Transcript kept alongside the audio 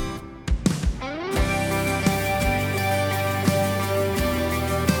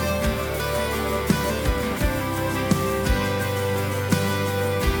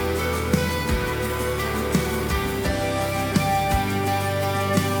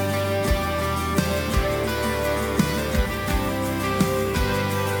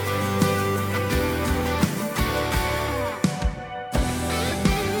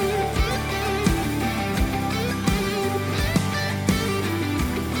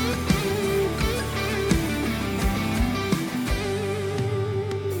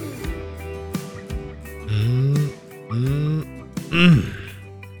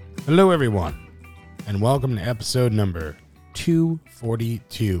Hello, everyone, and welcome to episode number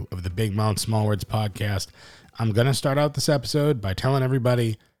 242 of the Big Mouth Small Words podcast. I'm going to start out this episode by telling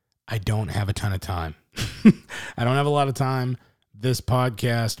everybody I don't have a ton of time. I don't have a lot of time. This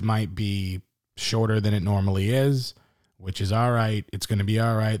podcast might be shorter than it normally is, which is all right. It's going to be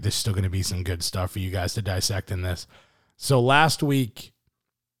all right. There's still going to be some good stuff for you guys to dissect in this. So last week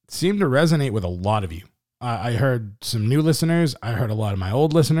seemed to resonate with a lot of you. I heard some new listeners. I heard a lot of my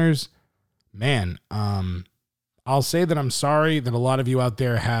old listeners. Man, I'll say that I'm sorry that a lot of you out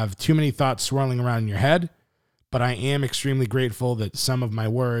there have too many thoughts swirling around in your head, but I am extremely grateful that some of my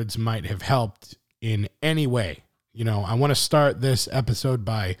words might have helped in any way. You know, I want to start this episode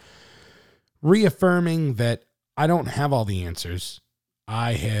by reaffirming that I don't have all the answers.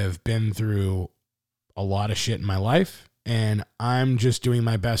 I have been through a lot of shit in my life, and I'm just doing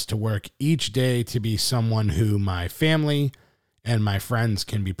my best to work each day to be someone who my family and my friends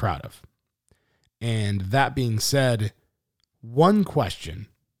can be proud of. And that being said, one question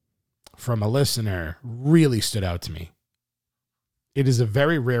from a listener really stood out to me. It is a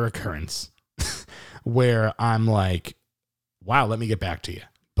very rare occurrence where I'm like, wow, let me get back to you.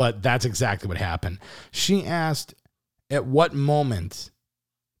 But that's exactly what happened. She asked, at what moment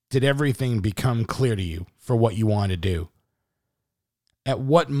did everything become clear to you for what you want to do? At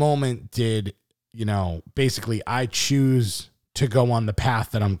what moment did, basically I choose to go on the path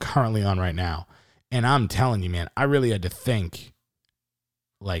that I'm currently on right now? And I'm telling you, man, I really had to think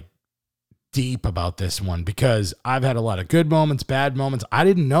deep about this one because I've had a lot of good moments, bad moments. I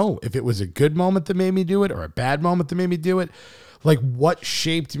didn't know if it was a good moment that made me do it or a bad moment that made me do it. Like, what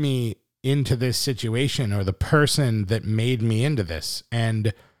shaped me into this situation or the person that made me into this?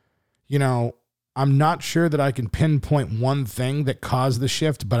 And, I'm not sure that I can pinpoint one thing that caused the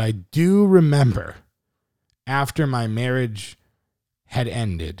shift, but I do remember after my marriage had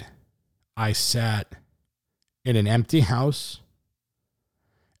ended, I sat in an empty house,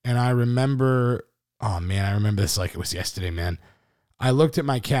 and I remember, I remember this like it was yesterday, man. I looked at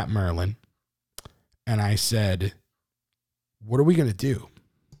my cat, Merlin, and I said, what are we going to do?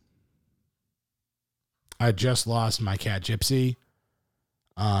 I just lost my cat, Gypsy.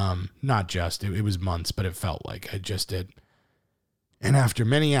 Not just, it was months, but it felt like I just did. And after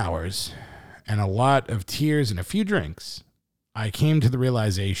many hours and a lot of tears and a few drinks, I came to the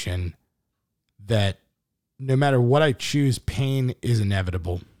realization that no matter what I choose, pain is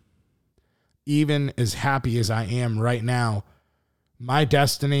inevitable. Even as happy as I am right now, my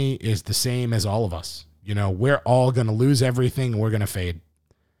destiny is the same as all of us. We're all going to lose everything. We're going to fade.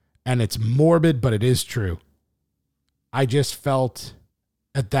 And it's morbid, but it is true. I just felt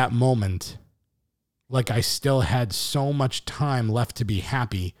at that moment like I still had so much time left to be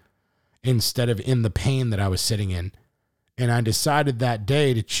happy instead of in the pain that I was sitting in. And I decided that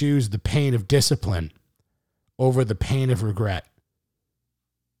day to choose the pain of discipline over the pain of regret.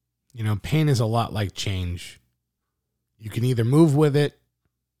 Pain is a lot like change. You can either move with it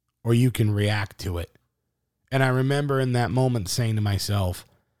or you can react to it. And I remember in that moment saying to myself,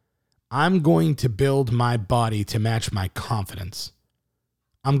 I'm going to build my body to match my confidence.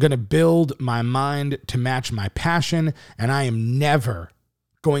 I'm going to build my mind to match my passion, and I am never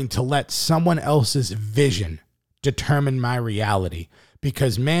going to let someone else's vision determine my reality.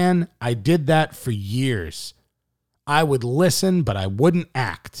 Because, man, I did that for years. I would listen, but I wouldn't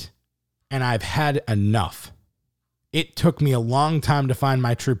act. And I've had enough. It took me a long time to find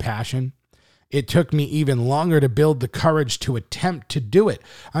my true passion. It took me even longer to build the courage to attempt to do it.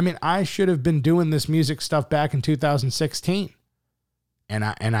 I should have been doing this music stuff back in 2016. And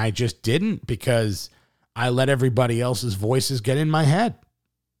I just didn't because I let everybody else's voices get in my head.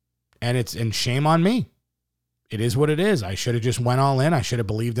 And shame on me. It is what it is. I should have just went all in. I should have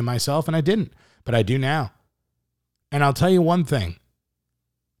believed in myself, and I didn't. But I do now. And I'll tell you one thing.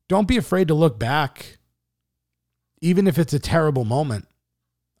 Don't be afraid to look back. Even if it's a terrible moment.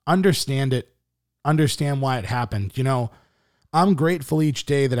 Understand it. Understand why it happened. I'm grateful each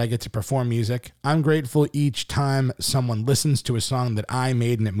day that I get to perform music. I'm grateful each time someone listens to a song that I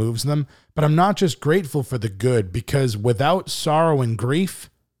made and it moves them. But I'm not just grateful for the good, because without sorrow and grief,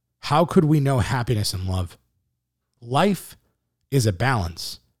 how could we know happiness and love? Life is a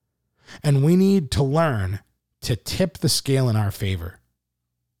balance, and we need to learn to tip the scale in our favor.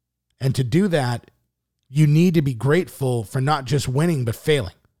 And to do that, you need to be grateful for not just winning, but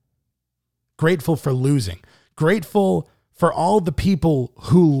failing. Grateful for losing. Grateful for all the people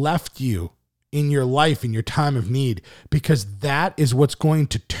who left you in your life in your time of need, because that is what's going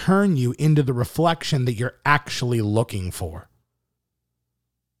to turn you into the reflection that you're actually looking for.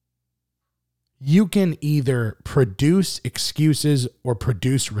 You can either produce excuses or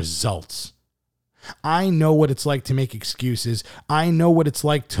produce results. I know what it's like to make excuses. I know what it's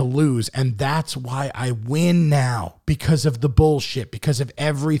like to lose. And that's why I win now, because of the bullshit, because of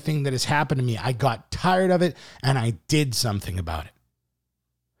everything that has happened to me. I got tired of it and I did something about it.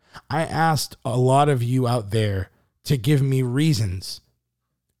 I asked a lot of you out there to give me reasons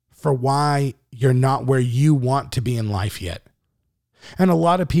for why you're not where you want to be in life yet. And a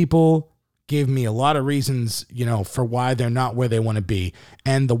lot of people gave me a lot of reasons, for why they're not where they want to be.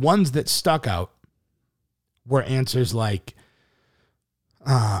 And the ones that stuck out were answers like,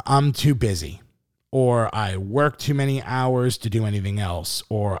 I'm too busy, or I work too many hours to do anything else,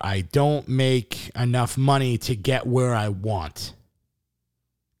 or I don't make enough money to get where I want.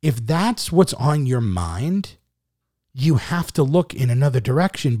 If that's what's on your mind, you have to look in another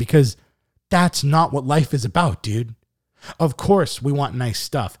direction, because that's not what life is about, dude. Of course, we want nice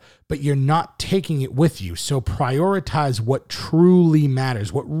stuff, but you're not taking it with you. So prioritize what truly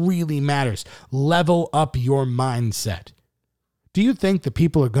matters, what really matters. Level up your mindset. Do you think the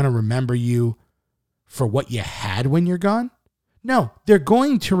people are going to remember you for what you had when you're gone? No, they're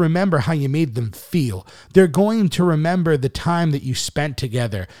going to remember how you made them feel. They're going to remember the time that you spent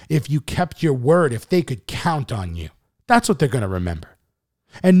together, if you kept your word, if they could count on you. That's what they're going to remember.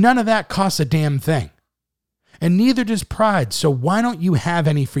 And none of that costs a damn thing. And neither does pride, so why don't you have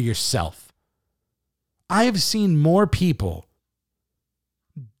any for yourself? I have seen more people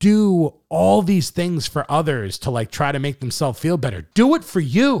do all these things for others to try to make themselves feel better. Do it for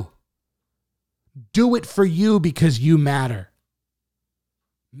you. Do it for you, because you matter.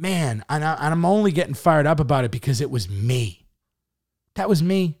 Man, and I'm only getting fired up about it because it was me. That was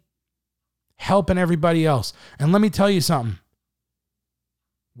me helping everybody else. And let me tell you something.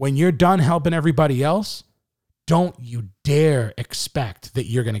 When you're done helping everybody else, don't you dare expect that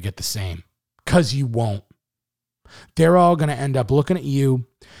you're going to get the same, because you won't. They're all going to end up looking at you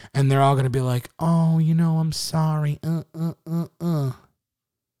and they're all going to be like, oh, I'm sorry.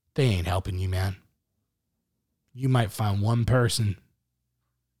 They ain't helping you, man. You might find one person,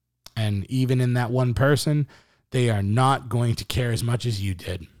 and even in that one person, they are not going to care as much as you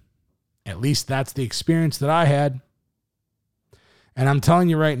did. At least that's the experience that I had. And I'm telling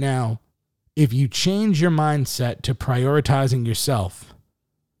you right now, if you change your mindset to prioritizing yourself,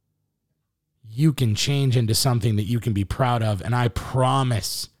 you can change into something that you can be proud of. And I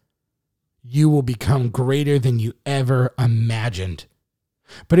promise you will become greater than you ever imagined.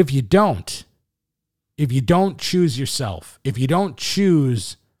 But if you don't choose yourself, if you don't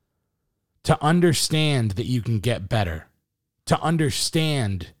choose to understand that you can get better, to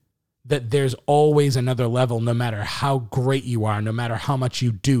understand that there's always another level, no matter how great you are, no matter how much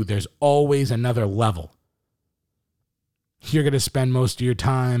you do, there's always another level. You're going to spend most of your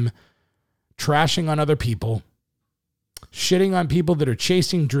time trashing on other people, shitting on people that are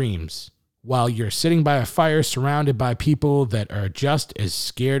chasing dreams, while you're sitting by a fire surrounded by people that are just as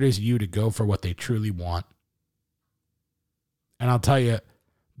scared as you to go for what they truly want. And I'll tell you,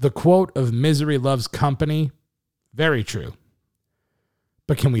 the quote of misery loves company, very true.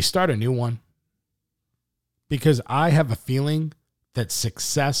 But can we start a new one? Because I have a feeling that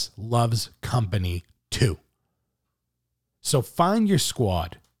success loves company too. So find your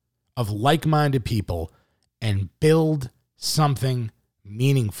squad of like-minded people and build something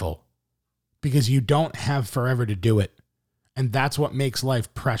meaningful, because you don't have forever to do it. And that's what makes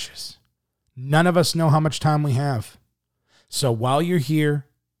life precious. None of us know how much time we have. So while you're here,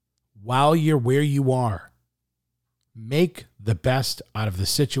 while you're where you are, make the best out of the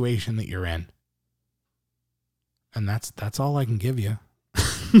situation that you're in. And that's all I can give you.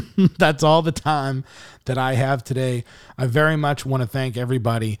 That's all the time that I have today. I very much want to thank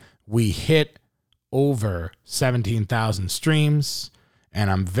everybody. We hit over 17,000 streams, and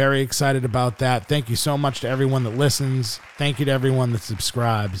I'm very excited about that. Thank you so much to everyone that listens. Thank you to everyone that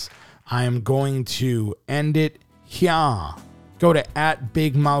subscribes. I am going to end it here. Go to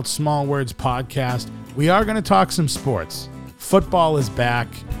 @BigMouthSmallWords Podcast. We are going to talk some sports. Football is back.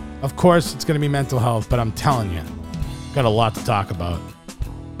 Of course, it's going to be mental health, but I'm telling you, got a lot to talk about.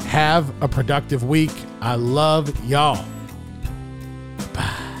 Have a productive week. I love y'all.